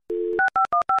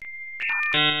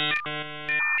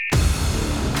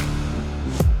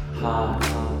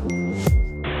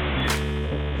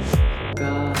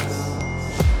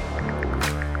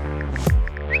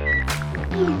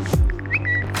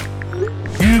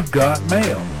got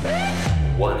mail.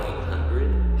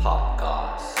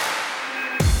 1-800-HOT-GOSS.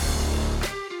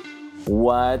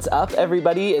 What's up,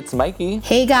 everybody? It's Mikey.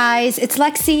 Hey guys, it's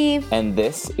Lexi. And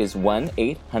this is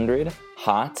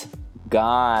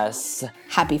 1-800-HOT-GOSS.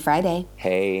 Happy Friday.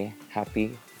 Hey,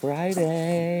 happy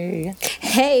Friday.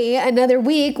 Hey, another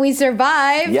week. We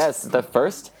survived. Yes, the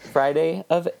first Friday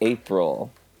of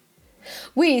April.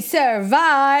 We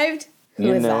survived.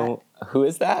 Who is that? Who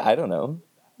is that? I don't know.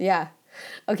 Yeah.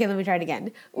 Okay, let me try it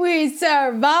again. We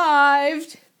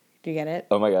survived. Do you get it?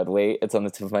 Oh my God, wait, it's on the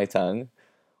tip of my tongue.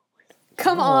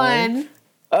 Come on.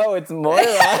 Oh, it's Moira.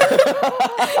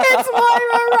 It's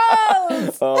Moira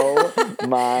Rose. Oh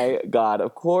my God,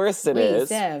 of course it is.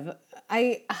 Sev,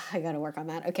 I gotta work on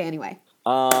that. Okay, anyway.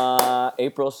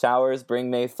 April showers bring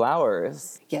May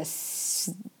flowers. Yes,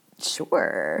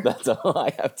 sure. That's all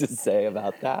I have to say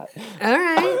about that. All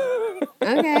right.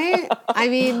 Okay. I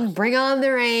mean, bring on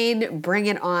the rain. Bring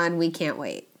it on. We can't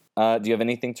wait. Do you have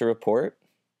anything to report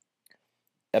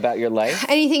about your life?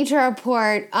 Anything to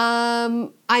report?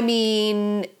 I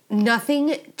mean,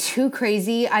 nothing too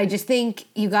crazy. I just think,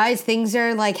 you guys, things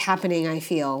are like happening, I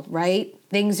feel, right?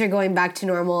 Things are going back to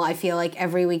normal. I feel like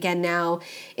every weekend now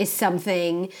is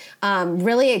something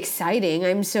really exciting.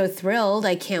 I'm so thrilled.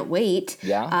 I can't wait.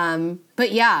 Yeah.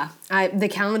 But yeah, the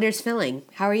calendar's filling.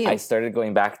 How are you? I started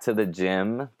going back to the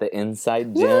gym, the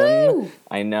inside gym. Woo!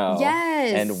 I know.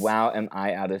 Yes. And wow, am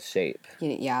I out of shape.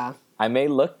 Yeah. I may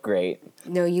look great.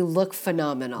 No, you look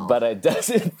phenomenal. But it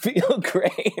doesn't feel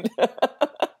great.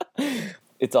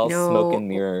 It's all smoke and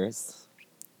mirrors.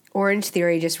 Orange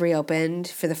Theory just reopened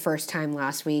for the first time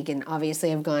last week, and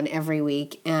obviously I've gone every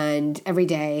week and every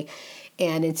day,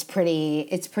 and it's pretty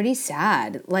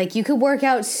sad. Like, you could work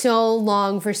out so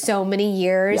long for so many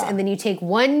years, and then you take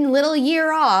one little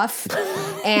year off,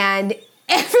 and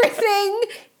everything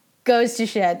goes to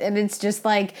shit. And it's just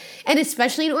like, and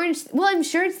especially in Orange, well, I'm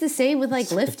sure it's the same with like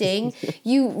lifting.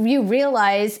 You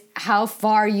realize how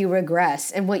far you regress,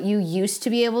 and what you used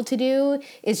to be able to do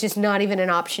is just not even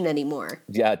an option anymore.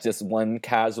 Yeah, just one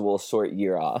casual short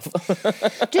year off.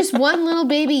 Just one little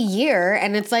baby year,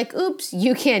 and it's like, oops,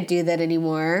 you can't do that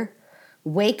anymore.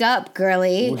 Wake up,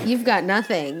 girly. You've got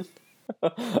nothing.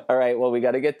 All right, well, we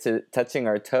got to get to touching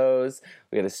our toes.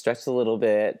 We got to stretch a little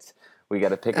bit. We got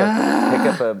to pick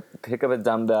up a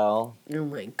dumbbell. Oh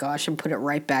my gosh, and put it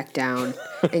right back down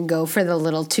and go for the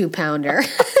little 2-pounder.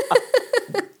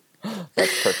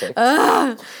 That's perfect.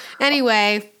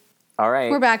 Anyway. All right.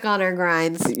 We're back on our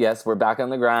grinds. Yes, we're back on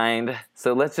the grind.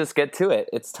 So let's just get to it.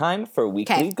 It's time for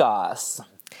Weekly Goss.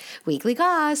 Weekly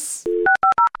Goss.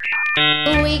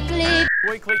 Weekly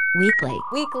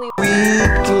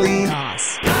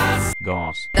Goss.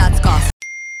 Goss. That's Goss.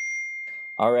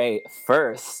 All right,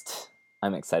 first,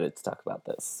 I'm excited to talk about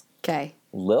this. Okay.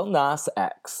 Lil Nas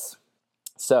X.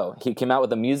 So, he came out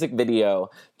with a music video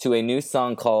to a new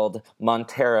song called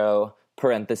Montero,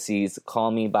 parentheses, Call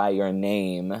Me By Your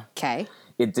Name. Okay.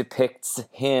 It depicts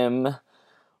him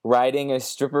riding a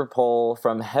stripper pole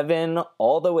from heaven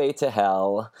all the way to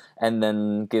hell and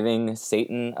then giving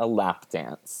Satan a lap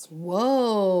dance.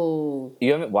 Whoa.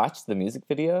 You haven't watched the music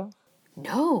video?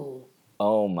 No.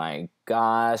 Oh my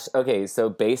gosh. Okay, so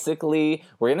basically,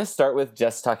 we're going to start with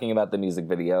just talking about the music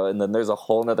video, and then there's a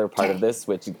whole nother part of this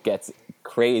which gets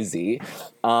crazy.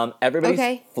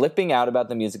 Everybody's flipping out about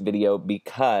the music video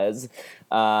because...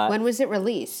 when was it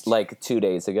released? Like 2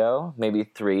 days ago, maybe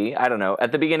 3. I don't know.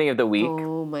 At the beginning of the week.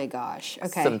 Oh my gosh.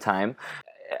 Okay. Sometime.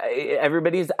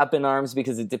 Everybody's up in arms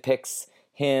because it depicts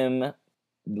him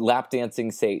lap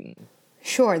dancing Satan.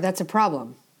 Sure, that's a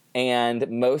problem. And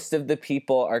most of the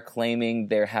people are claiming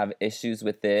they have issues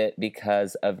with it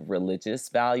because of religious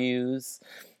values.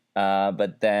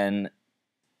 But then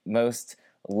most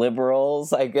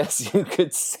liberals, I guess you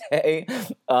could say,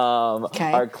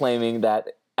 are claiming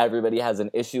that everybody has an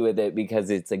issue with it because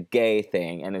it's a gay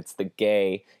thing. And it's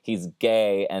he's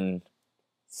gay and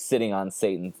sitting on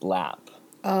Satan's lap.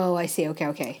 Oh, I see.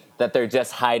 Okay. That they're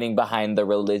just hiding behind the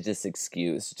religious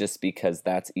excuse just because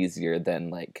that's easier than,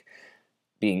 like,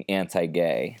 being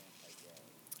anti-gay.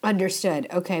 Understood.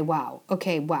 Okay, wow.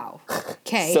 Okay.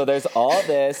 So there's all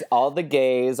this, all the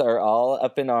gays are all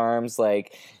up in arms,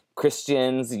 like,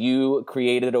 Christians, you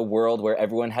created a world where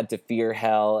everyone had to fear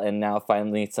hell, and now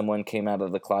finally someone came out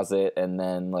of the closet and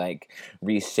then, like,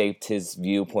 reshaped his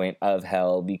viewpoint of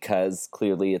hell because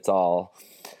clearly it's all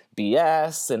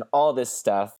BS and all this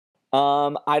stuff.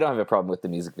 I don't have a problem with the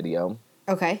music video.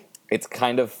 Okay. It's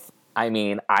kind of, I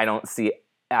mean, I don't see...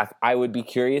 I would be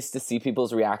curious to see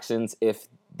people's reactions if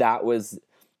that was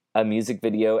a music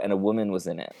video and a woman was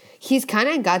in it. He's kind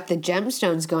of got the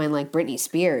gemstones going like Britney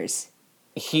Spears.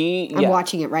 I'm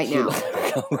watching it right now.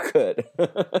 Oh, good.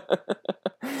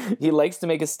 He likes to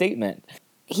make a statement.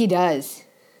 He does.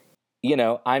 You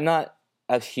know, I'm not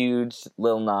a huge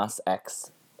Lil Nas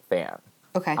X fan.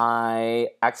 Okay. I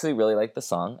actually really like the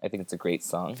song. I think it's a great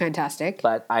song. Fantastic.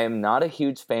 But I am not a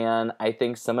huge fan. I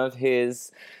think some of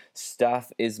his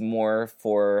stuff is more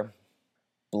for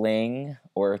bling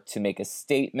or to make a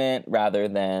statement rather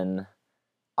than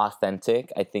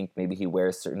authentic. I think maybe he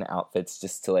wears certain outfits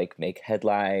just to like make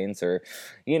headlines or,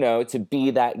 you know, to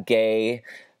be that gay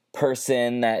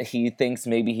person that he thinks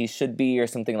maybe he should be or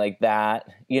something like that.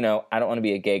 You know, I don't want to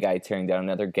be a gay guy tearing down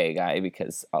another gay guy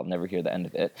because I'll never hear the end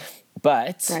of it.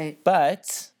 But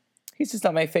he's just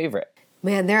not my favorite.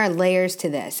 Man, there are layers to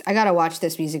this. I gotta watch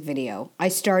this music video. I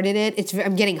started it.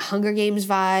 I'm getting Hunger Games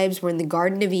vibes. We're in the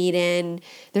Garden of Eden.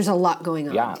 There's a lot going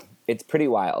on. Yeah, it's pretty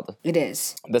wild. It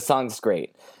is. The song's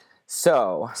great.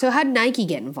 So how did Nike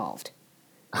get involved?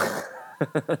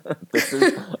 This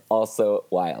is also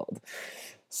wild.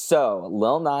 So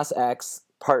Lil Nas X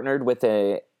partnered with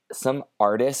some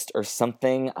artist or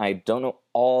something. I don't know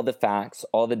all the facts,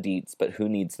 all the deets, but who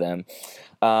needs them?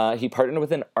 He partnered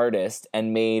with an artist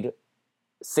and made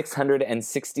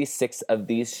 666 of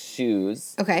these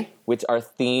shoes, which are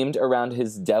themed around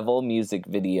his Devil music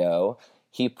video.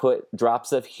 He put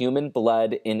drops of human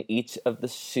blood in each of the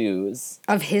shoes.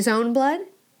 Of his own blood?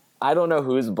 I don't know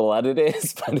whose blood it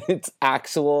is, but it's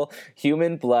actual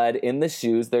human blood in the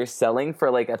shoes. They're selling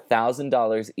for like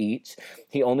 $1,000 each.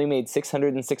 He only made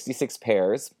 666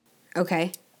 pairs.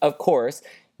 Okay. Of course,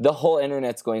 the whole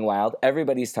internet's going wild.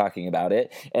 Everybody's talking about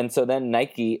it. And so then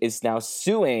Nike is now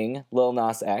suing Lil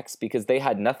Nas X because they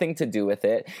had nothing to do with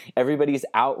it. Everybody's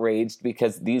outraged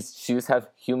because these shoes have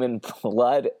human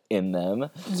blood in them.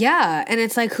 Yeah, and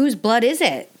it's like, whose blood is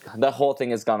it? The whole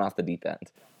thing has gone off the deep end.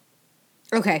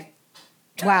 Okay.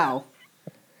 Wow.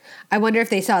 I wonder if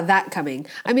they saw that coming.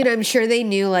 I mean, I'm sure they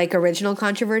knew like original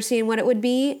controversy and what it would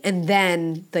be, and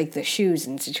then like the shoes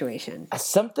and situation.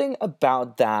 Something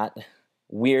about that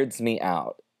weirds me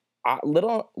out.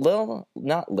 Lil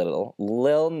Nas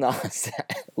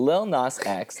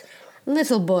X,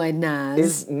 little boy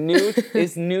Nas,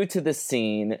 is new to the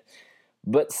scene,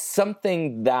 but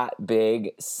something that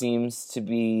big seems to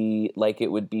be like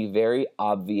it would be very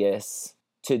obvious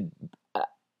to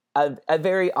a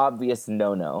very obvious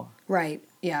no. Right.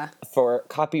 Yeah. For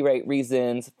copyright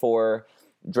reasons, for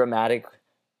dramatic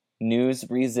news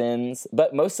reasons,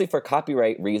 but mostly for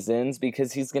copyright reasons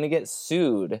because he's going to get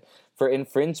sued for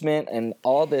infringement and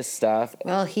all this stuff.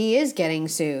 Well, he is getting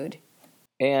sued.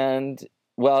 And,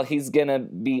 well, I think he's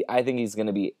going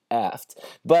to be effed.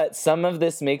 But some of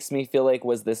this makes me feel like,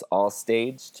 was this all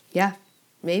staged? Yeah,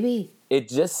 maybe. It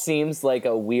just seems like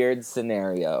a weird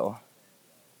scenario.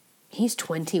 He's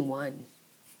 21.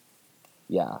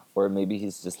 Yeah, or maybe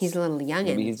he's a little youngin'.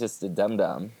 Maybe he's just a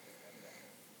dum-dum.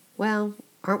 Well,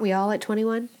 aren't we all at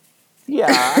 21?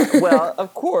 Yeah, well,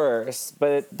 of course,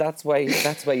 but that's why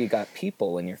you got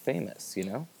people when you're famous, you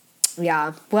know?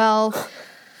 Yeah, well,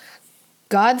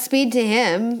 Godspeed to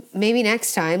him. Maybe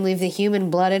next time leave the human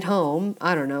blood at home.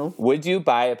 I don't know. Would you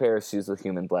buy a pair of shoes with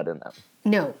human blood in them?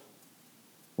 No.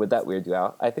 Would that weird you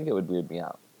out? I think it would weird me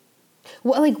out.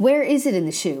 Well, like, where is it in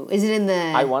the shoe? Is it in the...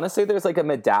 I want to say there's like a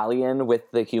medallion with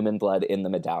the human blood in the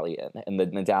medallion, and the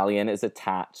medallion is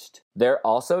attached. They're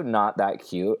also not that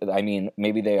cute. I mean,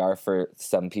 maybe they are for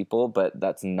some people, but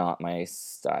that's not my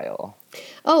style.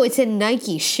 Oh, it's a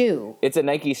Nike shoe. It's a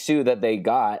Nike shoe that they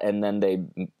got, and then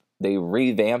they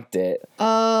revamped it.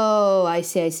 Oh, I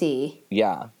see.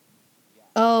 Yeah.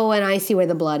 Oh, and I see where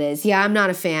the blood is. Yeah, I'm not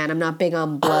a fan. I'm not big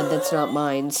on blood that's not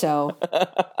mine, so...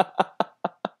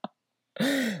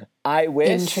 I wish.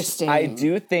 Interesting. I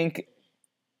do think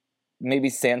maybe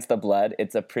sans the blood,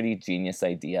 it's a pretty genius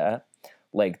idea,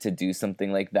 like to do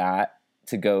something like that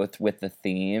to go with the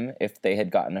theme. If they had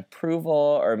gotten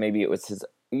approval, or maybe it was his.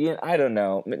 You know, I don't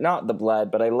know, not the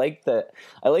blood, but I like the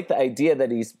idea that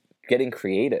he's getting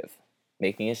creative,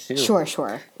 making a shoe.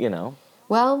 Sure. You know.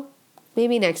 Well,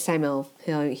 maybe next time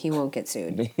he won't get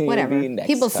sued. Maybe Whatever.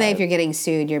 People time. say if you're getting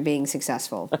sued, you're being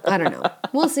successful. I don't know.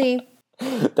 We'll see.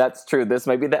 That's true. This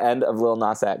might be the end of Lil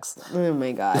Nas X. Oh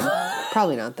my God.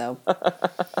 Probably not, though.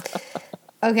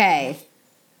 Okay.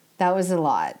 That was a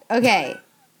lot. Okay.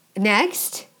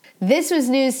 Next. This was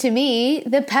news to me.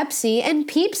 The Pepsi and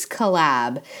Peeps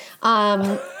collab.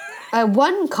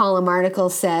 One column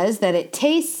article says that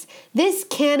this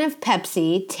can of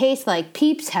Pepsi tastes like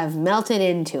Peeps have melted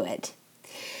into it.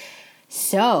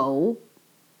 So,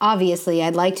 obviously,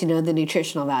 I'd like to know the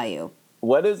nutritional value.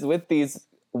 What is with these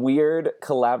weird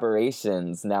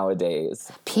collaborations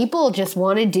nowadays. People just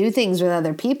want to do things with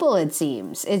other people, it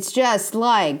seems. It's just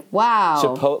like, wow.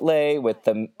 Chipotle with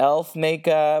the elf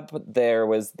makeup. There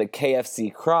was the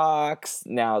KFC Crocs.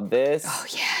 Now this. Oh,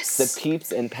 yes. The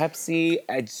Peeps and Pepsi.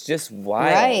 It's just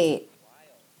wild. Right.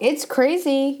 It's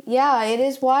crazy. Yeah, it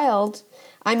is wild.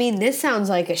 I mean, this sounds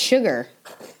like a sugar.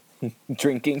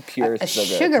 Drinking pure a sugar.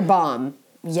 Sugar bomb.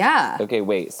 Yeah. Okay,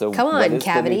 wait. So Come on, what is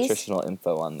cavities. the nutritional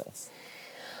info on this?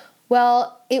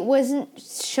 Well, it wasn't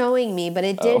showing me, but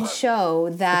it did show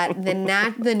that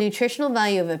the nutritional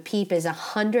value of a Peep is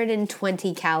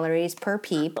 120 calories per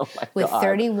Peep with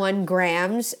 31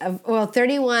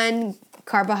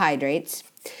 carbohydrates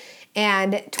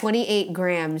and 28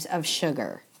 grams of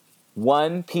sugar.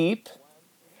 One Peep?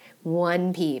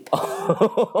 One Peep.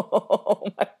 Oh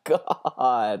my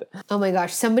God. Oh my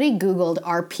gosh, somebody Googled,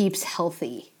 are Peeps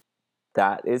healthy?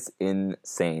 That is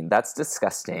insane. That's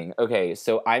disgusting. Okay,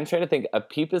 so I'm trying to think. A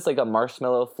Peep is like a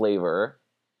marshmallow flavor.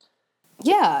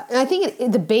 Yeah, and I think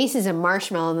the base is a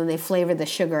marshmallow and then they flavor the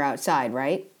sugar outside,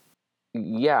 right?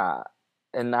 Yeah,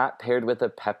 and that paired with a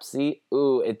Pepsi,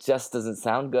 ooh, it just doesn't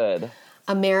sound good.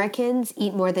 Americans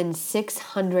eat more than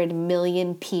 600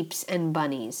 million Peeps and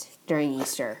bunnies during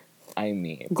Easter. I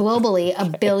mean. Globally,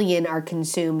 1 billion are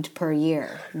consumed per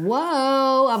year.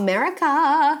 Whoa,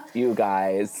 America! You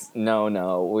guys,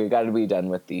 no, we got to be done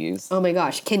with these. Oh my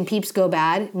gosh, can Peeps go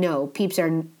bad? No, Peeps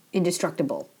are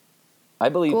indestructible. I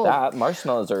believe that.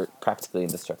 Marshmallows are practically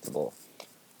indestructible.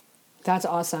 That's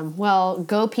awesome. Well,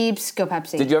 go Peeps, go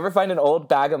Pepsi. Did you ever find an old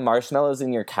bag of marshmallows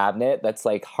in your cabinet that's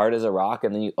like hard as a rock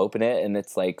and then you open it and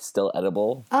it's like still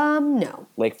edible? No.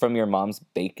 Like from your mom's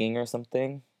baking or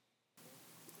something?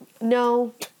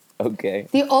 No. Okay.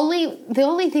 The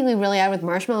only thing we really had with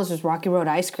marshmallows was Rocky Road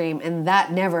ice cream, and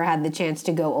that never had the chance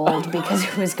to go old because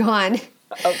it was gone.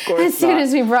 Of course as soon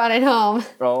as we brought it home.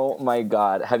 Oh my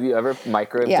God. Have you ever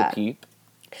microwaved a Peep?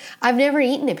 I've never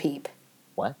eaten a Peep.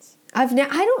 What? I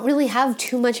don't really have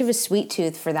too much of a sweet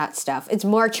tooth for that stuff. It's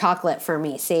more chocolate for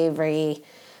me, savory,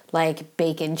 like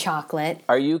bacon chocolate.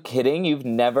 Are you kidding? You've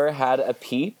never had a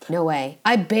Peep? No way.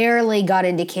 I barely got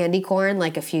into candy corn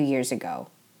like a few years ago.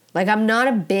 Like, I'm not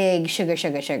a big sugar.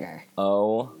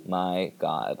 Oh my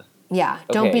God. Yeah,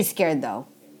 don't be scared though.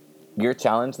 Your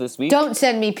challenge this week? Don't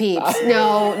send me Peeps.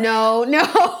 No.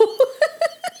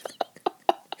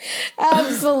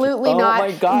 Absolutely not. Oh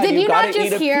my God, Did you not gotta just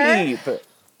eat a hear? Peep.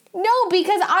 No,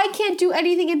 because I can't do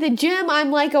anything in the gym. I'm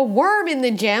like a worm in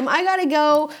the gym. I gotta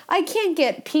go. I can't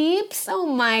get Peeps. Oh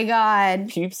my God.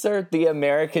 Peeps are the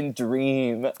American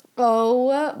dream.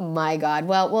 Oh my God.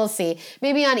 Well, we'll see.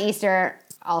 Maybe on Easter,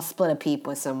 I'll split a Peep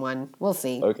with someone. We'll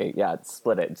see. Okay, yeah,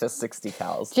 split it. Just 60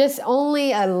 cows. Just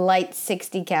only a light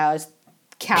 60 cows.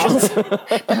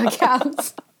 Not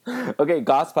cows. Okay,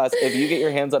 Goss Pass, if you get your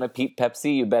hands on a Peep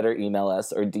Pepsi, you better email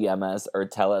us or DM us or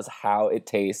tell us how it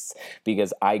tastes,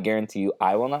 because I guarantee you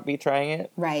I will not be trying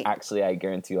it. Right. Actually, I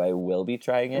guarantee you I will be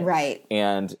trying it. Right.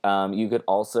 And you could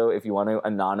also, if you want to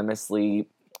anonymously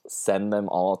send them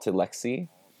all to Lexi,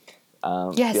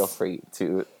 feel free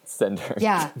to send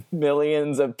her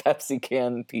millions of Pepsi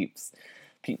can Peeps.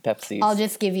 Peep Pepsis. I'll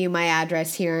just give you my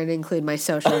address here and include my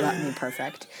social. That would be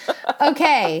perfect.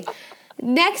 Okay.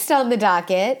 Next on the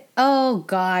docket, oh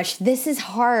gosh, this is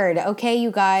hard. Okay, you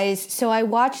guys. So I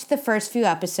watched the first few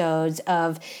episodes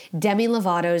of Demi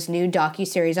Lovato's new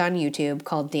docuseries on YouTube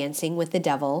called Dancing with the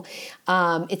Devil.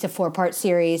 It's a 4-part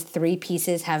series. 3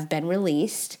 pieces have been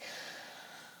released.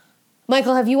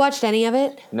 Michael, have you watched any of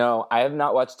it? No, I have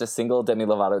not watched a single Demi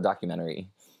Lovato documentary.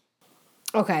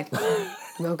 Okay.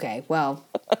 Okay, well,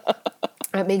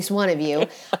 that makes one of you.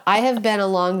 I have been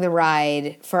along the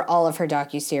ride for all of her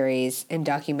docuseries and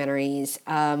documentaries.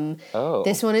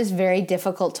 This one is very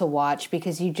difficult to watch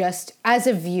because you just, as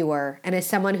a viewer and as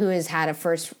someone who has had a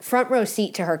front row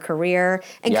seat to her career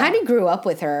and kind of grew up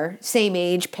with her, same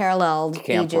age, paralleled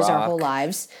Camp ages Rock. our whole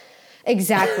lives.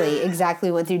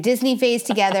 Exactly. Went through Disney phase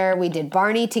together. We did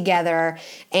Barney together.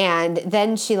 And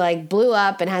then she like blew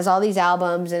up and has all these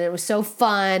albums and it was so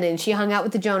fun. And she hung out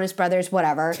with the Jonas Brothers,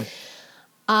 whatever.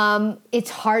 It's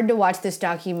hard to watch this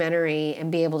documentary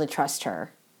and be able to trust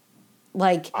her.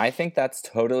 Like, I think that's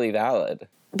totally valid.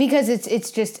 Because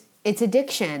it's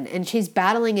addiction, and she's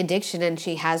battling addiction, and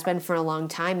she has been for a long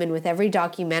time. And with every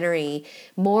documentary,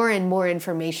 more and more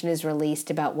information is released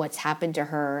about what's happened to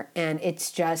her. And it's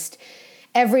just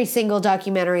every single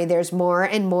documentary, there's more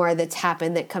and more that's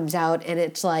happened that comes out. And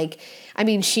it's like, I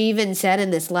mean, she even said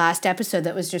in this last episode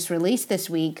that was just released this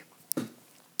week,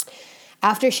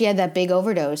 after she had that big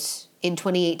overdose in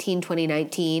 2018,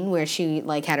 2019, where she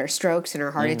like had her strokes and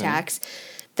her heart attacks,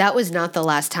 that was not the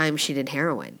last time she did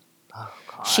heroin.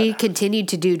 she continued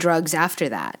to do drugs after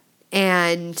that.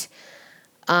 And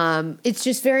it's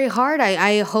just very hard.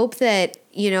 I hope that,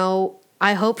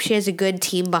 I hope she has a good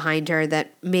team behind her,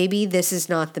 that maybe this is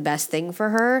not the best thing for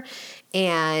her.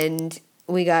 And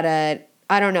we gotta,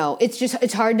 I don't know.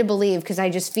 It's hard to believe, because I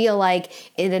just feel like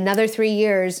in another 3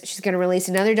 years, she's going to release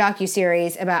another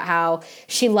docuseries about how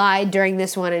she lied during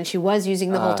this one and she was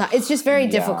using the whole time. It's just very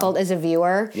difficult as a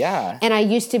viewer. Yeah. And I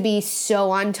used to be so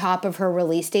on top of her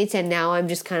release dates, and now I'm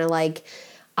just kind of like,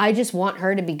 I just want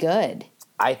her to be good.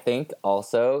 I think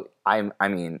also, I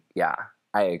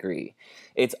agree.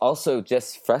 It's also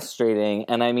just frustrating.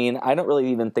 And I mean, I don't really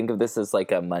even think of this as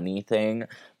like a money thing,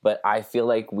 but I feel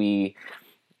like we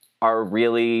are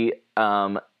really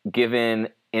given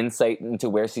insight into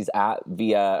where she's at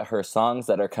via her songs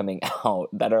that are coming out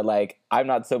that are like, I'm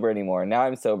not sober anymore, now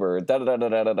I'm sober, da da da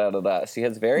da da da da da. She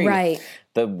has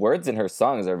the words in her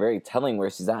songs are very telling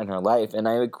where she's at in her life, and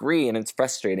I agree, and it's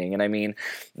frustrating. And I mean,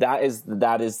 that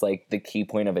is like the key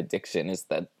point of addiction, is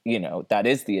that, that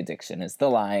is the addiction, is the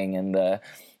lying and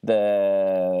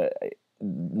the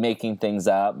making things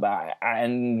up.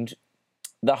 And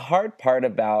the hard part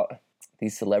about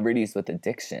these celebrities with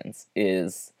addictions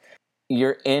is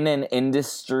you're in an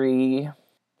industry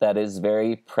that is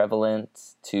very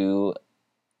prevalent to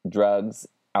drugs,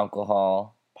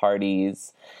 alcohol,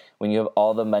 parties. When you have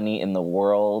all the money in the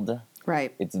world,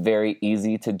 right, it's very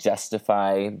easy to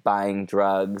justify buying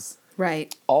drugs.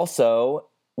 Right. Also,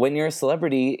 when you're a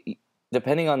celebrity,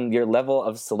 depending on your level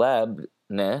of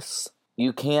celebness,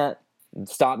 you can't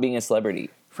stop being a celebrity.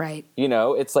 Right.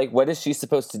 It's like, what is she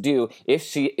supposed to do? If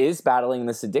she is battling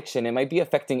this addiction, it might be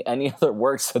affecting any other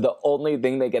work. So the only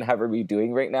thing they can have her be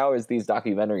doing right now is these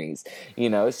documentaries.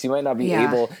 She might not be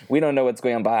able, we don't know what's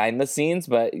going on behind the scenes,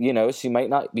 but, she might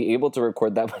not be able to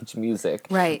record that much music.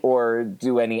 Right. Or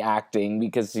do any acting,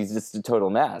 because she's just a total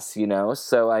mess,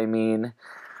 So, I mean,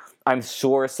 I'm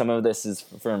sure some of this is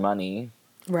for money.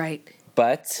 Right.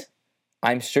 But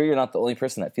I'm sure you're not the only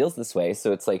person that feels this way.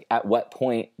 So it's like, at what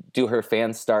point do her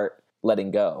fans start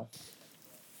letting go?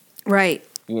 Right.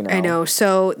 I know.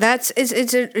 So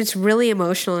it's really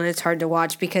emotional, and it's hard to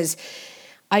watch, because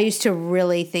I used to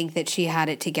really think that she had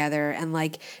it together, and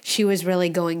like she was really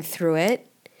going through it.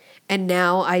 And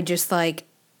now I just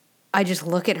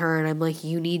look at her and I'm like,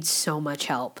 you need so much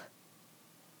help.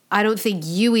 I don't think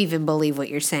you even believe what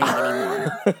you're saying anymore.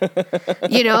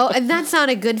 And that's not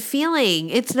a good feeling.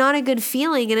 It's not a good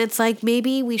feeling. And it's like,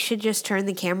 maybe we should just turn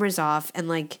the cameras off and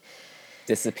like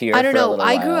disappear. I don't know.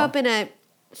 I while. grew up in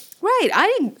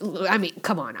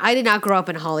come on. I did not grow up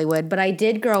in Hollywood, but I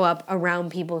did grow up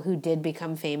around people who did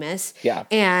become famous. Yeah.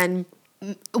 And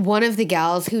one of the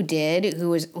gals who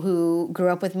grew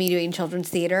up with me doing children's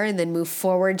theater and then moved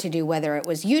forward to do, whether it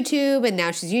was YouTube and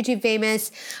now she's YouTube famous,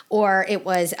 or it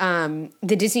was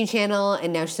the Disney Channel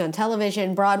and now she's on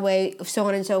television, Broadway, so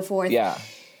on and so forth. Yeah.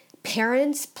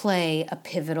 Parents play a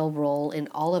pivotal role in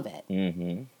all of it.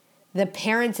 Mm-hmm. The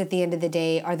parents at the end of the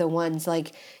day are the ones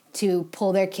like to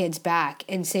pull their kids back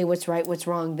and say what's right, what's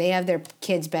wrong. They have their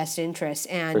kids' best interests.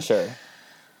 And for sure.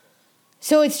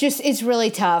 So it's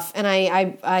really tough, and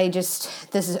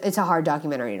it's a hard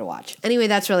documentary to watch. Anyway,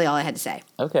 that's really all I had to say.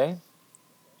 Okay.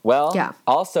 Well, yeah.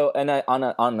 Also, and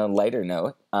on a lighter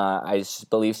note, I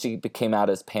believe she came out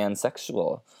as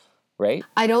pansexual, right?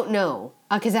 I don't know,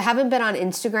 because I haven't been on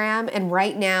Instagram, and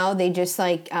right now they just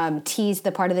teased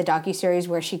the part of the docuseries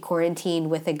where she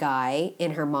quarantined with a guy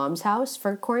in her mom's house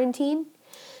for quarantine.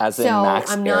 As in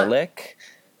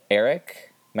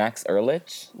Max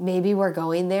Ehrlich? Maybe we're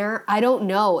going there. I don't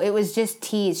know. It was just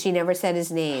teased. She never said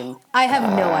his name. I have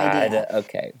no idea.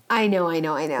 Okay. I know.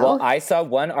 Well, I saw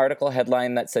one article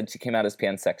headline that said she came out as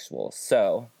pansexual.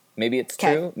 So maybe it's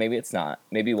true. Maybe it's not.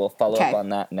 Maybe we'll follow up on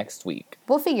that next week.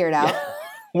 We'll figure it out.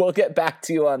 We'll get back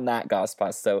to you on that, Goss.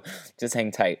 So just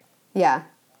hang tight. Yeah.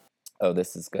 Oh,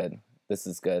 this is good.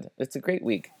 It's a great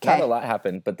week. Not a lot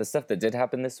happened, but the stuff that did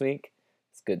happen this week,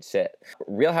 it's good shit.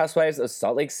 Real Housewives of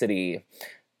Salt Lake City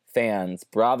fans,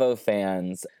 Bravo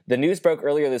fans. The news broke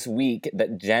earlier this week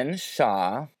that Jen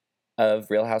Shah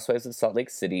of Real Housewives of Salt Lake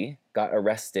City got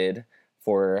arrested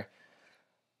for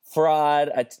fraud,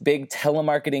 a big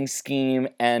telemarketing scheme,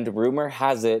 and rumor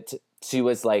has it she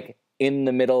was like in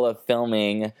the middle of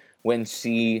filming when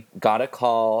she got a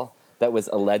call that was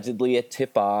allegedly a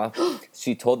tip-off.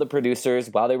 She told the producers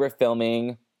while they were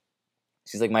filming,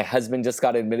 she's like, my husband just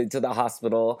got admitted to the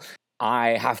hospital. I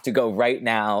have to go right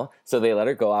now. So they let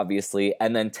her go, obviously.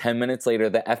 And then 10 minutes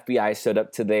later, the FBI showed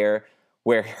up to there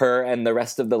where her and the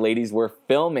rest of the ladies were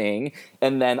filming.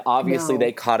 And then obviously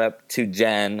they caught up to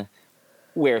Jen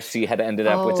where she had ended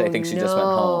up, which I think she just went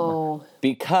home.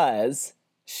 Because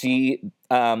she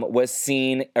was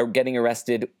seen getting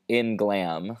arrested in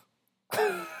glam.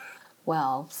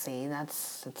 Well, see,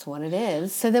 that's what it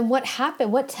is. So then what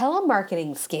happened? What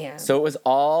telemarketing scam? So it's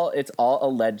all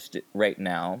alleged right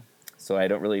now. So I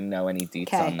don't really know any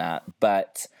deets on that.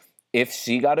 But if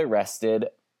she got arrested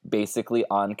basically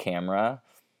on camera,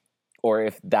 or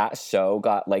if that show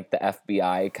got like the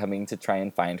FBI coming to try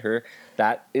and find her,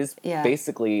 that is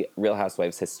basically Real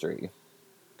Housewives history.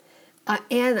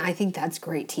 And I think that's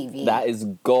great TV. That is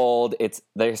gold. It's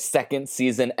their second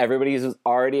season. Everybody's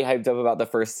already hyped up about the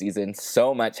first season.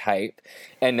 So much hype.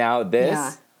 And now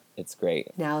this, it's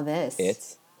great. Now this.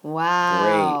 It's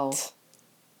great.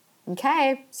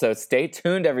 Okay. So stay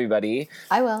tuned, everybody.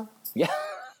 I will. Yeah.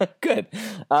 Good.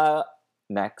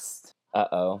 Next.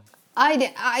 Uh-oh.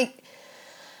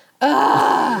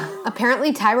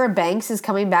 Apparently Tyra Banks is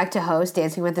coming back to host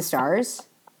Dancing with the Stars.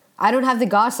 I don't have the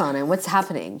Goss on it. What's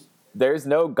happening? There's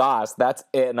no Goss. That's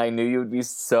it. And I knew you would be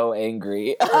so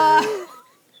angry.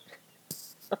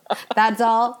 That's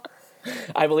all?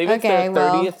 I believe it's their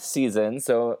 30th season,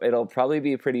 so it'll probably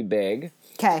be pretty big.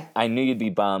 Okay. I knew you'd be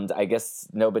bummed. I guess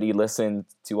nobody listened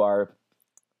to our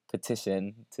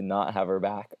petition to not have her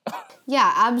back.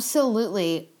 Yeah,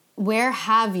 absolutely. Where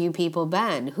have you people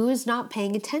been? Who is not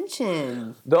paying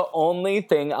attention? The only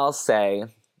thing I'll say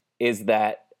is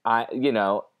that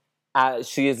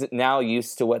she is now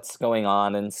used to what's going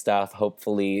on and stuff,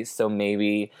 hopefully. So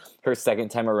maybe her second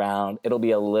time around, it'll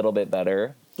be a little bit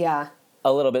better. Yeah.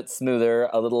 A little bit smoother,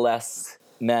 a little less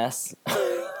mess.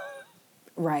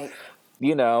 Right.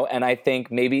 And I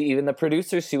think maybe even the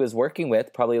producers she was working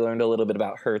with probably learned a little bit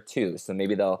about her too. So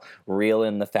maybe they'll reel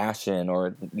in the fashion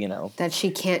or. That she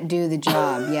can't do the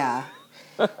job, yeah.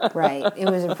 Right. It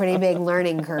was a pretty big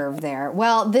learning curve there.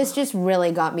 Well, this just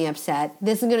really got me upset.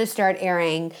 This is going to start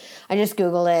airing. I just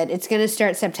Googled it. It's going to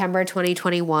start September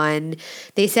 2021.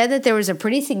 They said that there was a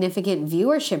pretty significant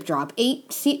viewership drop.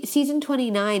 Season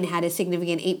 29 had a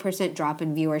significant 8% drop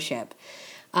in viewership.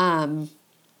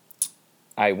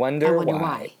 I wonder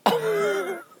why.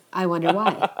 I wonder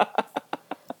why.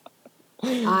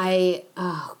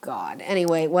 Oh God.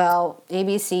 Anyway, well,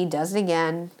 ABC does it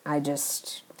again.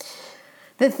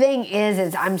 The thing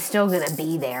is I'm still going to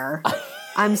be there.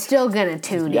 I'm still going to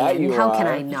tune in. How can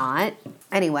I not?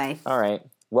 Anyway. All right.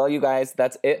 Well, you guys,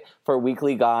 that's it for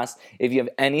Weekly Goss. If you have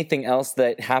anything else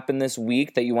that happened this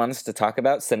week that you want us to talk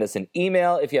about, send us an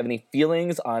email. If you have any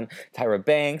feelings on Tyra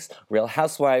Banks, Real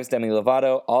Housewives, Demi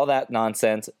Lovato, all that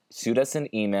nonsense, shoot us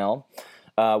an email,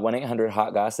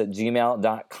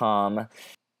 1-800-HOTGOSS@gmail.com.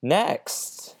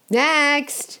 Next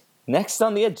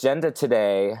on the agenda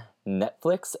today,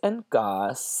 Netflix and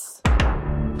Goss.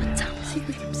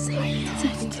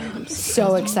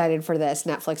 So excited for this,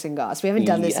 Netflix and Goss. We haven't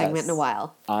done this segment in a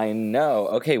while. I know.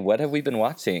 Okay, what have we been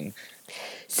watching?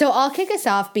 So I'll kick us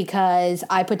off because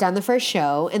I put down the first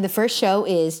show, and the first show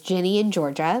is Ginny and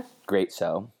Georgia. Great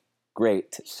show.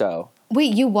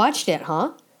 Wait, you watched it,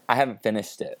 huh? I haven't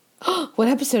finished it. What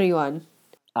episode are you on?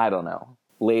 I don't know.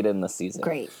 Late in the season.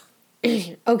 Great.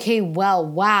 Okay, well,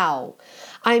 wow.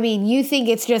 I mean, you think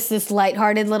it's just this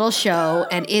lighthearted little show,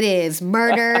 and it is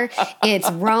murder, it's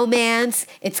romance,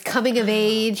 it's coming of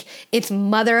age, it's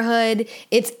motherhood,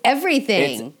 it's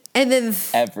everything. And then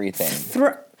everything.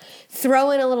 Throw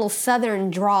in a little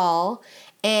southern drawl,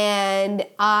 and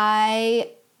I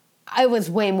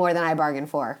was way more than I bargained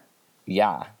for.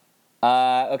 Yeah.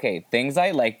 Okay, things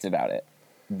I liked about it.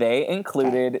 They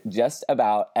included just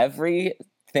about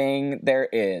everything there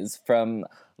is, from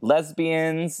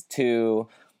lesbians to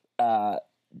a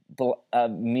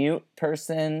mute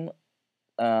person,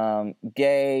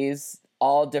 gays,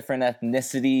 all different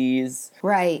ethnicities.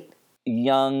 Right.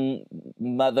 Young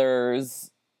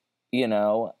mothers,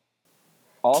 all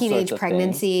teenage sorts of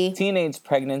pregnancy. things. Teenage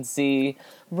pregnancy.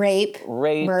 Rape.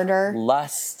 Murder.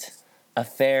 Lust.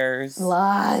 Affairs.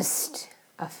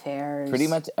 Pretty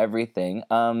much everything.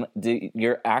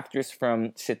 Your actress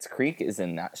from Schitt's Creek is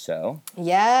in that show.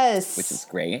 Yes. Which is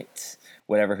great.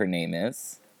 Whatever her name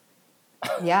is.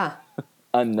 Yeah.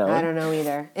 Unknown. I don't know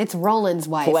either. It's Roland's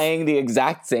wife. Playing the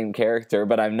exact same character,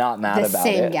 but I'm not mad about it. The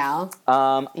same gal.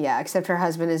 Yeah, except her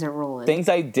husband isn't Roland. Things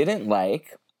I didn't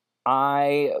like.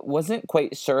 I wasn't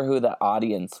quite sure who the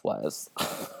audience was.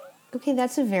 Okay,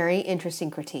 that's a very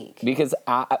interesting critique. Because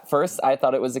at first I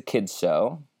thought it was a kid's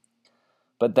show.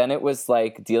 But then it was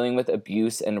like dealing with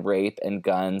abuse and rape and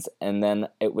guns. And then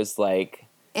it was like...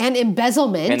 And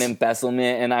embezzlement.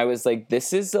 And I was like,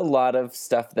 this is a lot of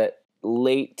stuff that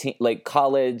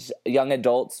college, young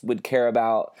adults would care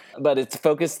about. But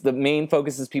the main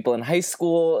focus is people in high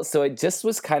school. So it just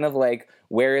was kind of like,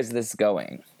 where is this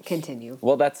going? Continue.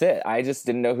 Well, that's it. I just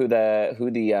didn't know who the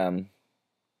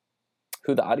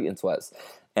who the audience was.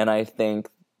 And I think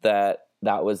that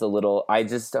was a little, I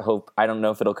just hope, I don't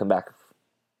know if it'll come back.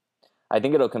 I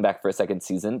think it'll come back for a second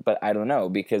season, but I don't know,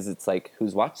 because it's like,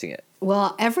 who's watching it?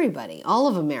 Well, everybody, all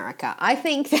of America. I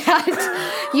think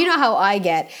that, you know how I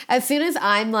get. As soon as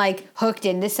I'm like hooked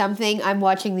into something, I'm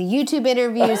watching the YouTube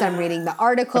interviews, I'm reading the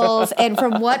articles, and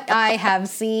from what I have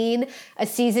seen, a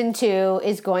season 2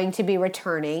 is going to be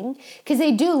returning, because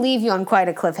they do leave you on quite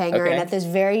a cliffhanger, Okay. and at this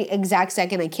very exact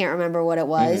second, I can't remember what it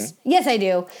was. Yes, I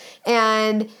do.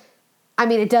 And, I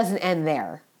mean, it doesn't end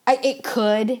there. It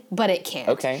could, but it can't.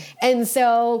 Okay. And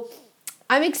so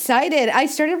I'm excited. I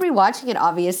started rewatching it,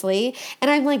 obviously, and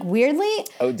I'm like weirdly.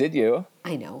 Oh, did you?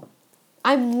 I know.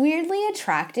 I'm weirdly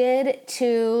attracted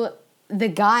to the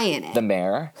guy in it. The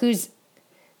mayor? Who's.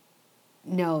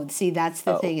 No, see, that's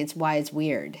the thing. It's why it's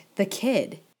weird. The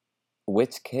kid.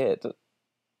 Which kid?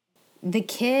 The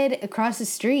kid across the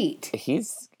street.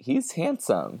 He's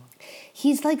handsome.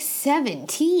 He's like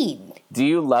 17. Do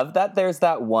you love that there's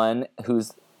that one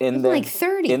who's in the like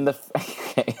 30. in the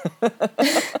okay.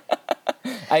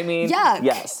 I mean, Yuck.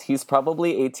 yes, he's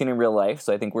probably 18 in real life,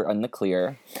 so I think we're in the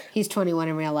clear. He's 21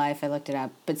 in real life. I looked it up,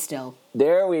 but still.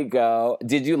 There we go.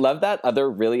 Did you love that other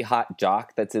really hot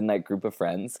jock that's in that group of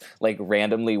friends? Like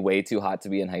randomly way too hot to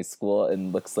be in high school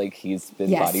and looks like he's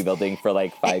been Yes. bodybuilding for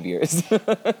like 5 years.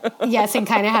 Yes, and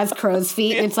kind of has crow's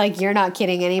feet. And it's like, you're not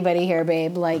kidding anybody here,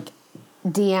 babe. Like,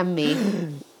 DM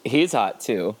me. He's hot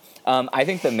too. I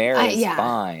think the mayor is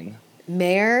fine.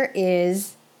 Mayor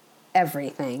is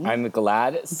everything. I'm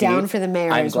glad. Down for the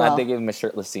mayor I'm as glad well. they gave him a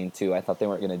shirtless scene too. I thought they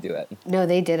weren't going to do it. No,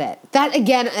 they did it. That,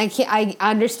 again, I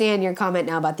understand your comment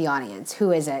now about the audience.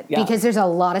 Who is it? Yeah. Because there's a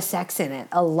lot of sex in it.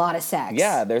 A lot of sex.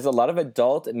 Yeah, there's a lot of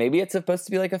adult. Maybe it's supposed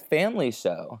to be like a family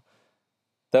show.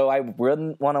 Though I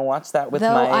wouldn't want to watch that with my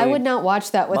I would not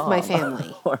watch that with mom my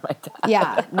family. or my dad.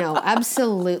 Yeah, no,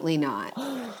 absolutely not.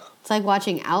 It's like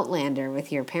watching Outlander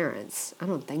with your parents. I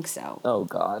don't think so. Oh,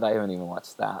 God. I haven't even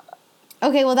watched that.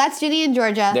 Okay, well, that's Ginny and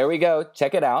Georgia. There we go.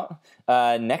 Check it out.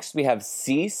 Next, we have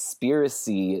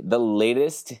Seaspiracy, the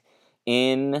latest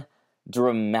in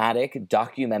dramatic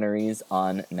documentaries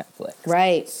on Netflix.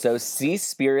 Right. So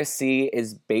Seaspiracy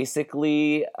is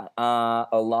basically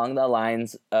along the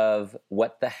lines of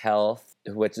What the Health,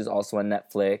 which is also on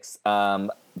Netflix.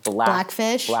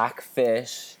 Blackfish.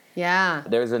 Blackfish. Yeah.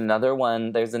 There's another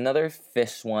one. There's another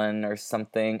fish one or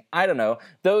something. I don't know.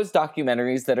 Those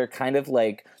documentaries that are kind of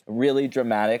like really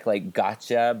dramatic, like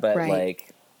gotcha, but Right.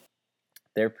 like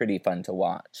they're pretty fun to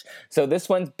watch. So this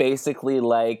one's basically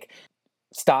like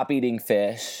stop eating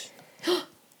fish.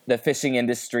 The fishing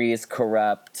industry is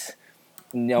corrupt.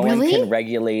 No one Really? can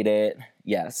regulate it.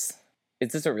 Yes.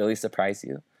 Does it really surprise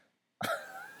you?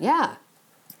 Yeah.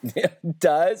 It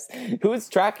does. Who's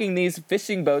tracking these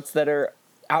fishing boats that are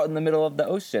out in the middle of the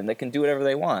ocean that can do whatever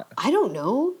they want? I don't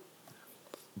know.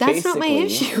 That's not my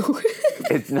Basically, issue.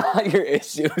 It's not your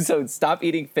issue, so stop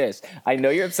eating fish. I know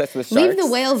you're obsessed with sharks. Leave the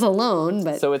whales alone,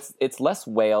 but... So it's less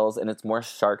whales and it's more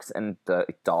sharks and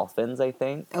dolphins, I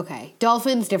think. Okay.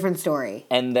 Dolphins, different story.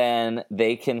 And then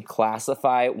they can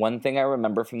classify, one thing I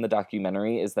remember from the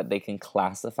documentary is that they can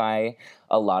classify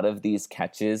a lot of these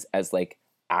catches as like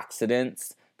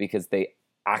accidents because they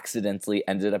accidentally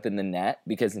ended up in the net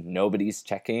because nobody's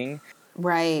checking.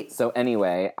 Right. So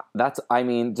anyway,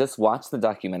 just watch the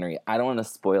documentary. I don't want to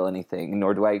spoil anything,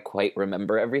 nor do I quite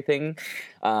remember everything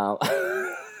about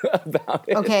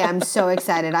it. Okay, I'm so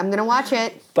excited. I'm going to watch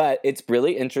it. But it's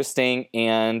really interesting,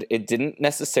 and it didn't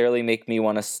necessarily make me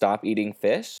want to stop eating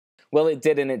fish. Well, it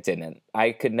did and it didn't.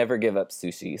 I could never give up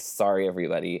sushi. Sorry,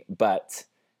 everybody. But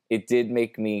it did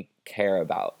make me care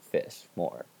about fish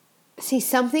more. See,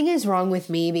 something is wrong with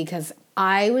me because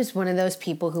I was one of those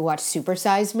people who watched Super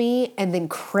Size Me and then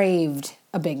craved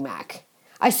a Big Mac.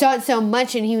 I saw it so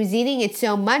much and he was eating it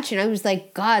so much and I was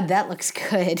like, God, that looks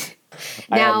good.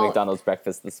 I had McDonald's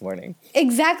breakfast this morning.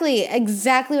 Exactly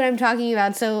what I'm talking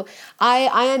about. So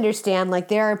I understand, like,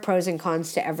 there are pros and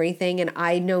cons to everything, and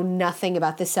I know nothing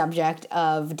about the subject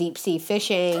of deep sea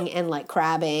fishing and like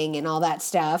crabbing and all that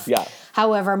stuff. Yeah.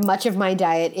 However, much of my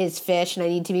diet is fish, and I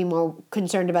need to be more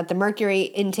concerned about the mercury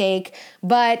intake.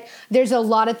 But there's a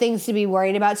lot of things to be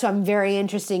worried about, so I'm very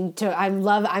interesting to.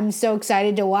 I'm so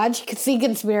excited to watch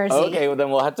Seaconspiracy. Okay, well then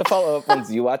we'll have to follow up once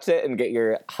you watch it and get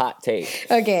your hot take.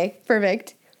 Okay,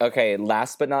 perfect. Okay,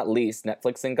 last but not least,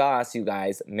 Netflix and Goss, you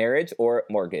guys, Marriage or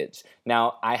Mortgage.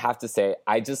 Now, I have to say,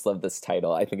 I just love this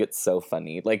title. I think it's so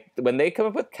funny. Like, when they come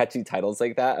up with catchy titles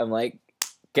like that, I'm like,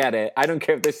 get it. I don't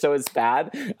care if this show is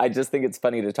bad. I just think it's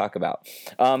funny to talk about.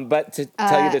 But to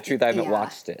tell you the truth, I haven't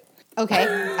watched it. Okay,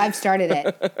 I've started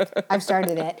it.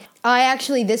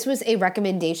 This was a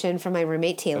recommendation from my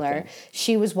roommate Taylor. Okay.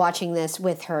 She was watching this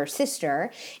with her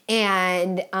sister,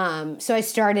 and so I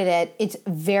started it. It's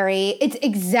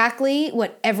exactly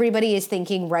what everybody is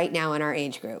thinking right now in our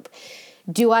age group.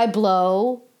 Do I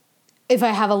blow, if I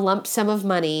have a lump sum of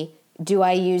money, do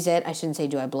I use it? I shouldn't say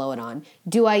do I blow it on.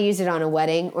 Do I use it on a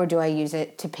wedding, or do I use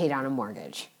it to pay down a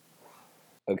mortgage?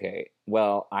 Okay,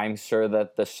 well, I'm sure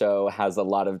that the show has a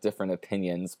lot of different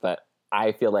opinions, but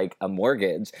I feel like a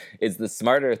mortgage is the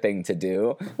smarter thing to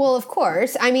do. Well, of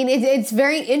course. I mean, it's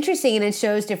very interesting, and it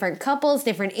shows different couples,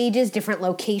 different ages, different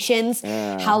locations,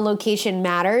 how location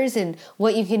matters, and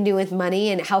what you can do with money,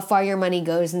 and how far your money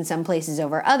goes in some places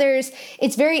over others.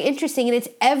 It's very interesting, and it's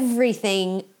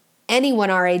everything anyone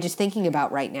our age is thinking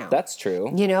about right now. That's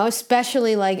true. You know,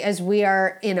 especially like as we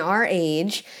are in our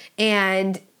age,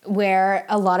 and where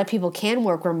a lot of people can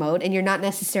work remote and you're not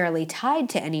necessarily tied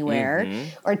to anywhere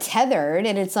or tethered.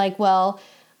 And it's like, well,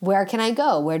 where can I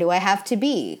go? Where do I have to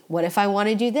be? What if I want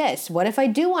to do this? What if I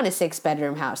do want a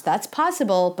 6-bedroom house? That's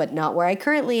possible, but not where I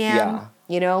currently am. Yeah.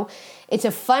 You know, it's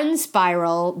a fun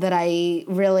spiral that I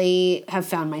really have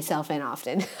found myself in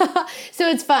often. So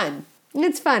it's fun.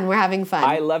 It's fun. We're having fun.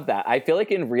 I love that. I feel like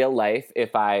in real life,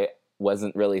 if I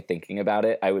wasn't really thinking about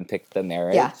it, I would pick the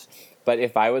marriage. Yeah. But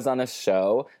if I was on a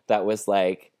show that was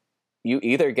like, you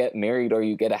either get married or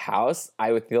you get a house,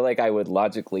 I would feel like I would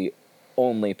logically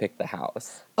only pick the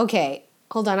house. Okay,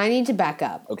 hold on. I need to back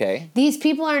up. Okay. These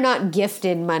people are not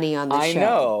gifted money on the show. I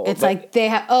know. It's like they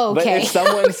have, okay. But if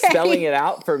someone's spelling it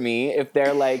out for me, if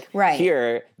they're like, Right.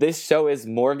 here, this show is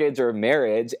mortgage or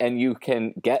marriage, and you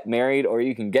can get married or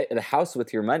you can get a house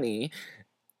with your money,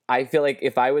 I feel like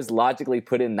if I was logically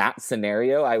put in that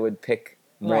scenario, I would pick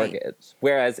mortgage. Right.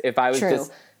 Whereas if I was True.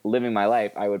 just living my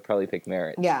life, I would probably pick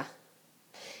marriage. Yeah.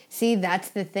 See, that's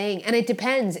the thing. And it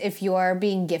depends if you're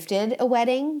being gifted a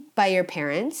wedding by your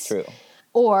parents. True.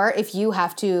 Or if you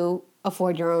have to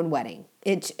afford your own wedding.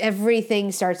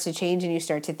 Everything starts to change and you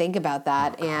start to think about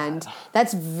that. And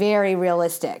that's very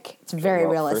realistic. It's very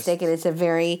realistic, and it's a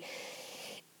very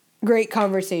great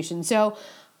conversation. So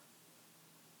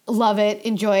love it.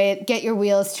 Enjoy it. Get your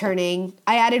wheels turning.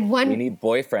 I added one. We need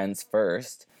boyfriends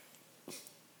first.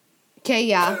 Okay,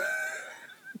 yeah.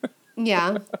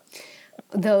 Yeah.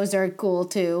 Those are cool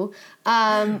too.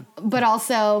 But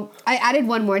also, I added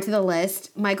one more to the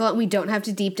list. Michael, and we don't have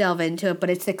to deep delve into it, but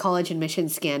it's the college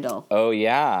admissions scandal. Oh,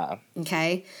 yeah.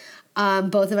 Okay?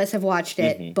 Both of us have watched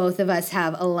it. Both of us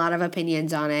have a lot of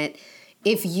opinions on it.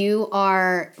 If you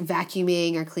are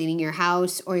vacuuming or cleaning your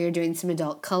house, or you're doing some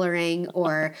adult coloring,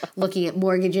 or looking at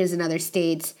mortgages in other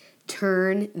states,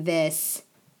 turn this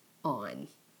on.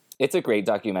 It's a great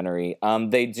documentary. I'm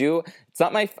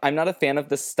not a fan of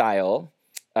the style.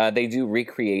 They do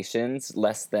recreations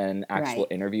less than actual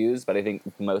interviews, but I think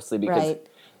mostly because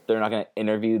they're not going to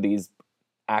interview these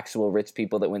actual rich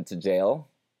people that went to jail.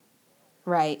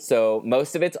 Right. So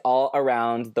most of it's all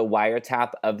around the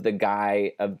wiretap of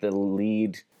the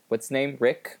lead, what's his name?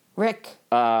 Rick?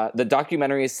 The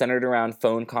documentary is centered around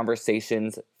phone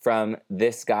conversations from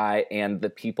this guy and the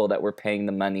people that were paying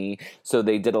the money. So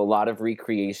they did a lot of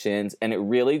recreations, and it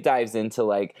really dives into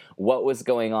like what was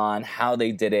going on, how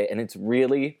they did it, and it's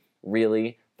really,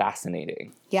 really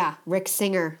fascinating. Yeah, Rick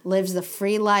Singer lives the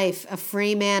free life, a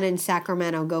free man in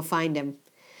Sacramento. Go find him.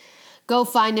 Go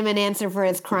find him and answer for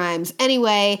his crimes.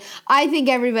 Anyway, I think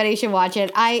everybody should watch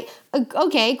it.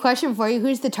 Okay, question for you.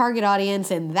 Who's the target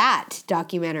audience in that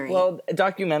documentary? Well,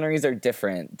 documentaries are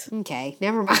different. Okay,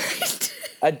 never mind.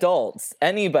 Adults,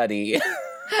 anybody.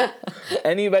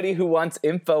 Anybody who wants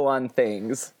info on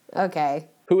things. Okay.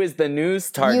 Who is the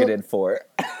news targeted for?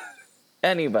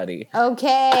 Anybody.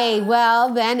 Okay,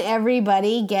 well, then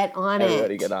everybody get on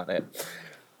Everybody get on it.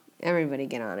 Everybody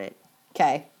get on it.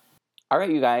 Okay. All right,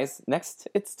 you guys. Next,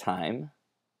 it's time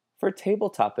for table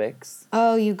topics.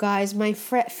 Oh, you guys, my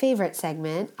favorite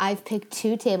segment. I've picked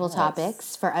 2 table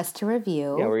topics for us to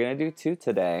review. Yeah, we're going to do 2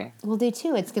 today. We'll do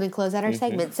 2. It's going to close out our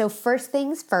segment. So first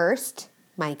things first,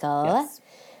 Michael. Yes.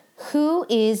 Who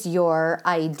is your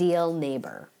ideal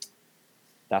neighbor?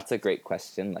 That's a great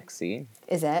question, Lexi.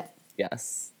 Is it?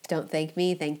 Yes. Don't thank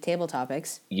me. Thank table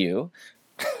topics. You.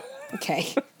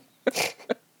 Okay.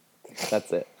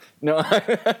 That's it. No, no,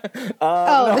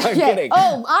 I'm kidding.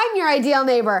 Oh, I'm your ideal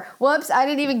neighbor. Whoops, I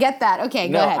didn't even get that. Okay,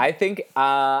 go ahead. I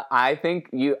think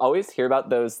you always hear about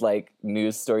those like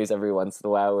news stories every once in a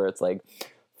while where it's like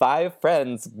 5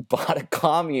 friends bought a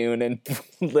commune and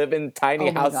live in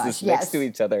tiny houses next to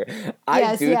each other.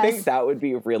 I think that would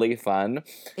be really fun.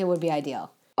 It would be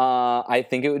ideal. I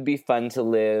think it would be fun to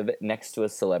live next to a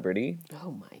celebrity. Oh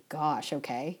my gosh,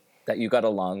 okay. that you got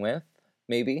along with,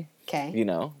 maybe. Okay. You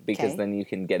know, because then you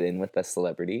can get in with a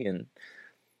celebrity, and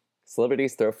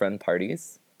celebrities throw friend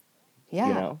parties. Yeah.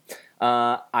 You know?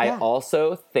 I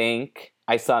also think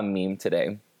I saw a meme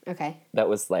today. Okay. That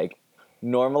was like,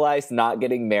 normalize not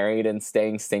getting married and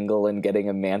staying single and getting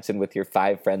a mansion with your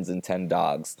 5 friends and 10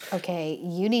 dogs. Okay,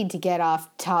 you need to get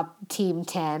off top team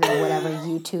 10 or whatever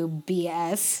YouTube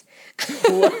BS.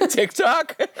 What,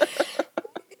 TikTok?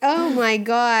 Oh my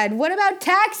God. What about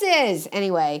taxes?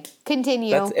 Anyway,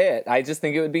 continue. That's it. I just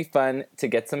think it would be fun to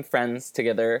get some friends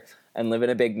together and live in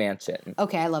a big mansion.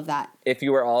 Okay, I love that. If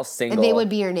you were all single. And they would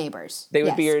be your neighbors. They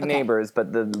would be your neighbors,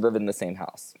 but they live in the same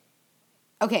house.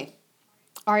 Okay.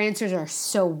 Our answers are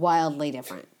so wildly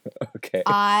different. Okay.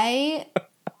 I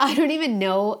don't even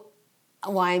know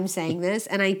why I'm saying this,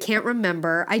 and I can't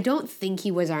remember. I don't think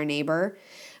he was our neighbor,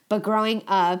 but growing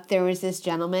up, there was this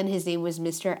gentleman. His name was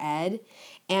Mr. Ed,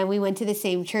 and we went to the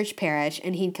same church parish,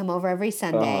 and he'd come over every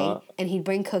Sunday, and he'd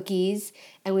bring cookies,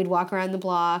 and we'd walk around the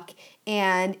block,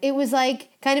 and it was like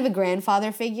kind of a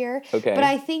grandfather figure. Okay. But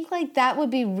I think like that would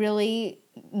be really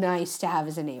nice to have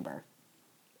as a neighbor.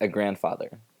 A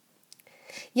grandfather.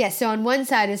 Yeah, so on one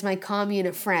side is my commune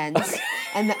of friends,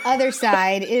 and the other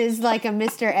side is like a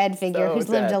Mr. Ed figure who's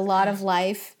lived a lot of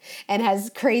life and has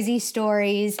crazy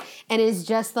stories and is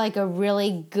just like a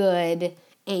really good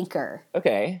anchor.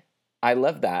 Okay. I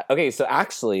love that. Okay, so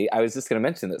actually, I was just going to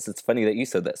mention this. It's funny that you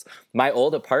said this. My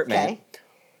old apartment,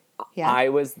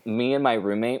 me and my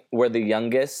roommate were the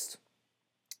youngest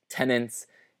tenants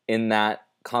in that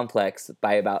complex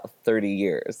by about 30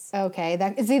 years. Okay,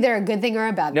 that is either a good thing or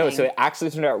a bad thing. No, so it actually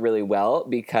turned out really well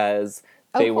because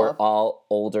they were all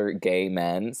older gay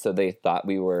men, so they thought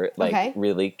we were like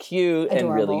really cute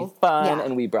and really fun,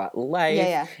 and we brought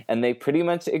life. And they pretty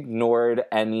much ignored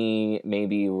any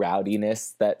maybe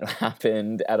rowdiness that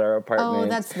happened at our apartment. Oh,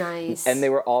 that's nice. And they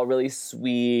were all really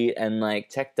sweet and like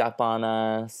checked up on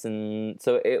us, and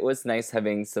so it was nice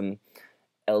having some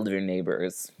elder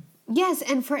neighbors. Yes,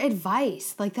 and for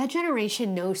advice. Like, that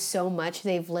generation knows so much.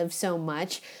 They've lived so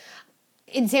much.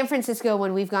 In San Francisco,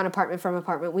 when we've gone apartment from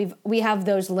apartment, we have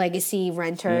those legacy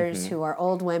renters who are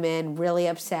old women, really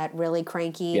upset, really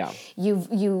cranky. Yeah.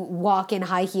 You walk in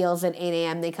high heels at 8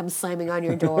 a.m., they come slamming on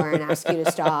your door and ask you to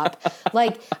stop.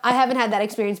 Like, I haven't had that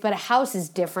experience, but a house is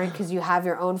different because you have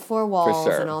your own 4 walls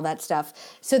and all that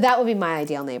stuff. So that would be my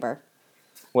ideal neighbor.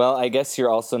 Well, I guess you're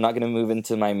also not going to move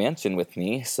into my mansion with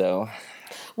me, so...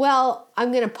 Well,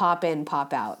 I'm going to pop in,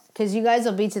 pop out. Because you guys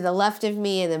will be to the left of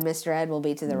me, and then Mr. Ed will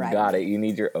be to the right. Got it. You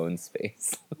need your own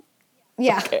space.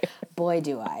 Yeah. Okay. Boy,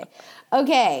 do I.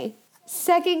 Okay.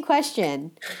 Second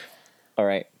question. All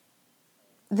right.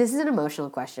 This is an emotional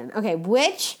question. Okay.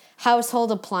 Which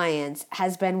household appliance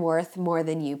has been worth more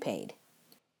than you paid?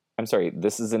 I'm sorry.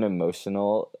 This is an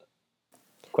emotional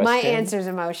question? My answer's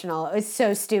emotional. It's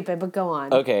so stupid, but go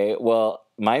on. Okay. Well,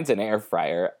 mine's an air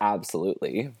fryer.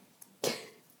 Absolutely.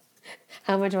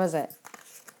 How much was it?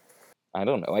 I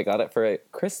don't know. I got it for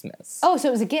Christmas. Oh, so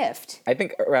it was a gift. I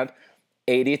think around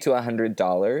 $80 to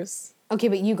 $100. Okay,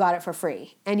 but you got it for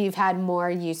free, and you've had more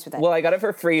use with it. Well, I got it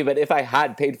for free, but if I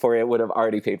had paid for it, it would have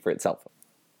already paid for itself.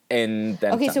 And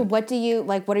then okay, so what do you,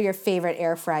 like, what are your favorite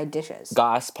air-fried dishes?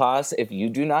 Goss Paws, if you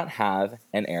do not have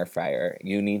an air fryer,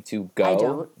 you need to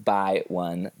go buy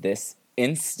one this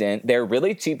instant. They're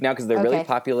really cheap now because they're really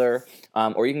popular,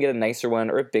 or you can get a nicer one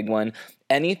or a big one.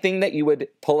 Anything that you would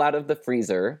pull out of the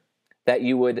freezer that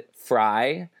you would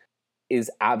fry is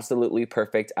absolutely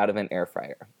perfect out of an air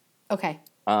fryer. Okay.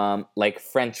 Like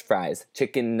French fries,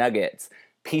 chicken nuggets,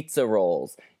 pizza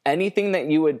rolls, anything that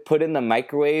you would put in the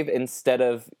microwave instead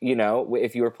of, you know,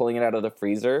 if you were pulling it out of the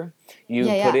freezer, you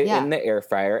put it in the air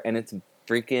fryer, and it's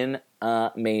freaking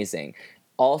amazing.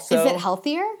 Also, is it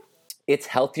healthier? It's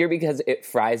healthier because it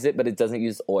fries it, but it doesn't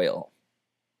use oil.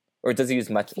 Or it doesn't use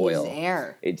much oil. It uses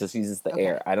air. It just uses the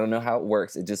air. I don't know how it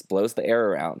works. It just blows the air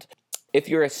around. If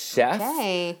you're a chef,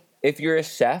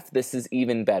 this is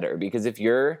even better, because if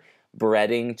you're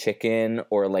breading chicken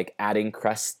or like adding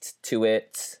crust to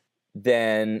it,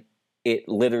 then it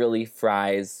literally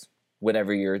fries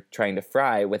whatever you're trying to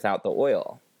fry without the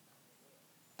oil.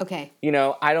 Okay. You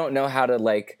know, I don't know how to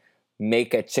like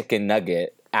make a chicken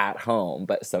nugget at home,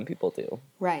 but some people do.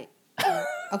 Right.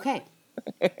 Okay.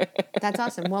 That's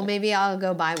awesome. Well, maybe I'll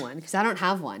go buy one because I don't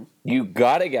have one. You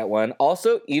gotta get one.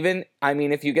 Also, even, I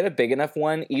mean, if you get a big enough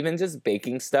one, even just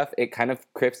baking stuff, it kind of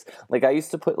crisps. Like, I used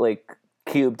to put, like,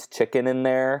 cubed chicken in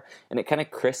there, and it kind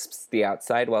of crisps the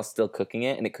outside while still cooking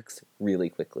it, and it cooks really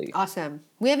quickly. Awesome.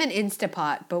 We have an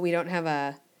Instapot, but we don't have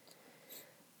an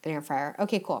air fryer.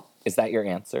 Okay, cool. Is that your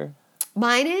answer?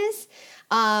 Mine is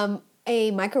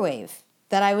a microwave.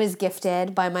 that I was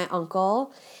gifted by my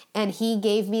uncle. And he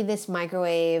gave me this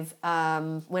microwave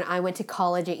when I went to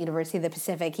college at University of the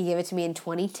Pacific. He gave it to me in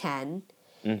 2010.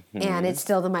 Mm-hmm. And it's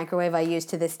still the microwave I use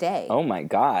to this day. Oh, my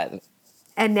God.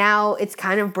 And now it's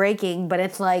kind of breaking, but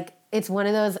it's like, it's one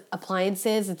of those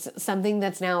appliances. It's something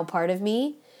that's now a part of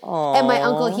me. Aww. And my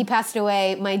uncle, he passed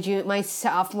away my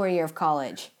sophomore year of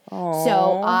college. Aww.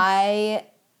 So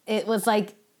it was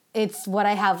like, it's what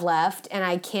I have left, and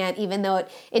I can't, even though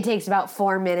it takes about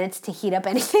 4 minutes to heat up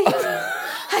anything,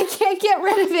 I can't get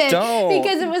rid of it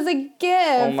because it was a gift.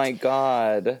 Oh my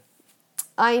God.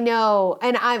 I know.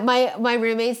 And my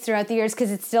roommates throughout the years,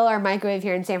 because it's still our microwave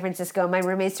here in San Francisco, my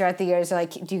roommates throughout the years are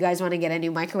like, do you guys want to get a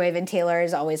new microwave? And Taylor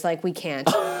is always like, we can't.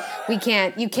 We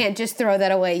can't. You can't just throw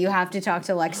that away. You have to talk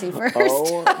to Lexi first.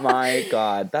 Oh my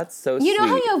God. That's so sweet. You know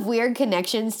how you have weird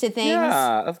connections to things?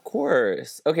 Yeah, of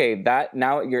course. Okay,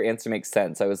 now your answer makes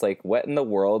sense. I was like, what in the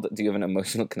world do you have an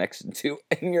emotional connection to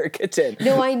in your kitchen?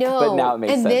 No, I know. But now it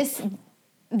makes sense.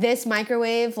 This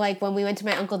microwave, like when we went to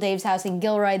my Uncle Dave's house in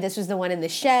Gilroy, this was the one in the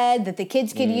shed that the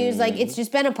kids could use. Like, it's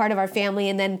just been a part of our family.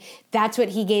 And then that's what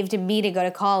he gave to me to go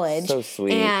to college. So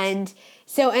sweet. And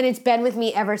it's been with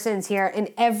me ever since here. In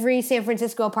every San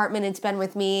Francisco apartment, it's been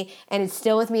with me. And it's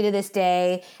still with me to this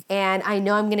day. And I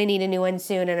know I'm going to need a new one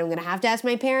soon. And I'm going to have to ask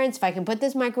my parents if I can put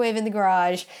this microwave in the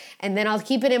garage. And then I'll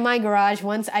keep it in my garage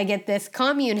once I get this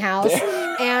commune house.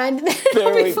 And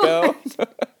there we go.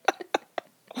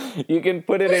 You can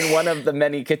put it in one of the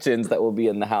many kitchens that will be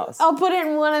in the house. I'll put it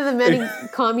in one of the many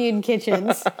commune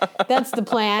kitchens. That's the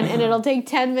plan. And it'll take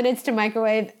 10 minutes to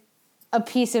microwave a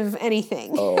piece of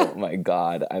anything. Oh my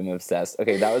God, I'm obsessed.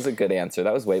 Okay, that was a good answer.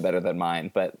 That was way better than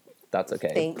mine, but that's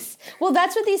okay. Thanks. Well,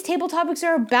 that's what these table topics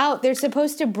are about. They're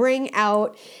supposed to bring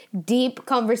out deep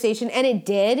conversation, and it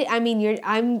did. I mean,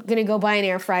 I'm going to go buy an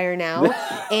air fryer now,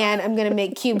 and I'm going to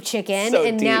make cube chicken, so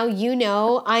and deep. Now you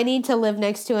know I need to live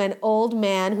next to an old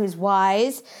man who's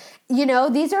wise. You know,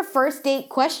 these are first date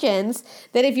questions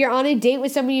that if you're on a date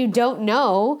with someone you don't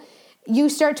know, you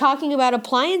start talking about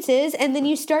appliances, and then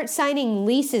you start signing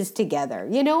leases together.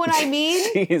 You know what I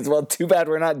mean? Jeez, well, too bad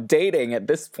we're not dating at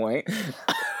this point.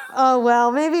 Oh,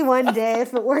 well, maybe one day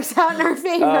if it works out in our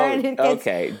favor. And it gets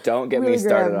okay, don't get really me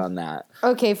started grim. on that.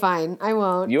 Okay, fine. I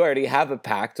won't. You already have a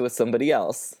pact with somebody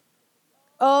else.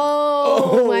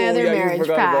 Oh, my other yeah, marriage you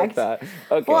forgot pact. About that.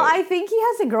 Okay. Well, I think he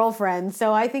has a girlfriend,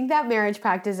 so I think that marriage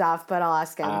pact is off, but I'll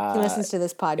ask him. He listens to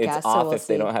this podcast, it's off so we'll if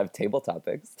see. they don't have table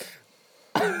topics.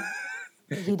 He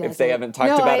doesn't. If they haven't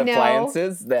talked about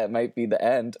appliances, that might be the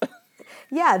end.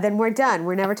 Yeah, then we're done.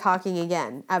 We're never talking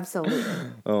again. Absolutely.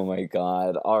 Oh my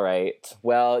God. All right.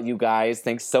 Well, you guys,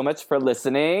 thanks so much for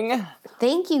listening.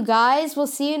 Thank you, guys. We'll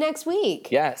see you next week.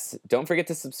 Yes. Don't forget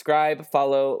to subscribe,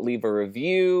 follow, leave a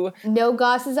review. No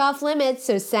Goss is off limits,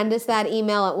 so send us that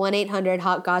email at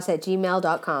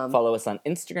 1-800-HOTGOSS@gmail.com. Follow us on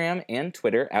Instagram and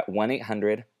Twitter at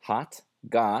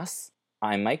 1-800-HOT-GOSS.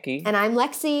 I'm Mikey. And I'm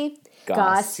Lexi.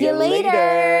 Goss you later.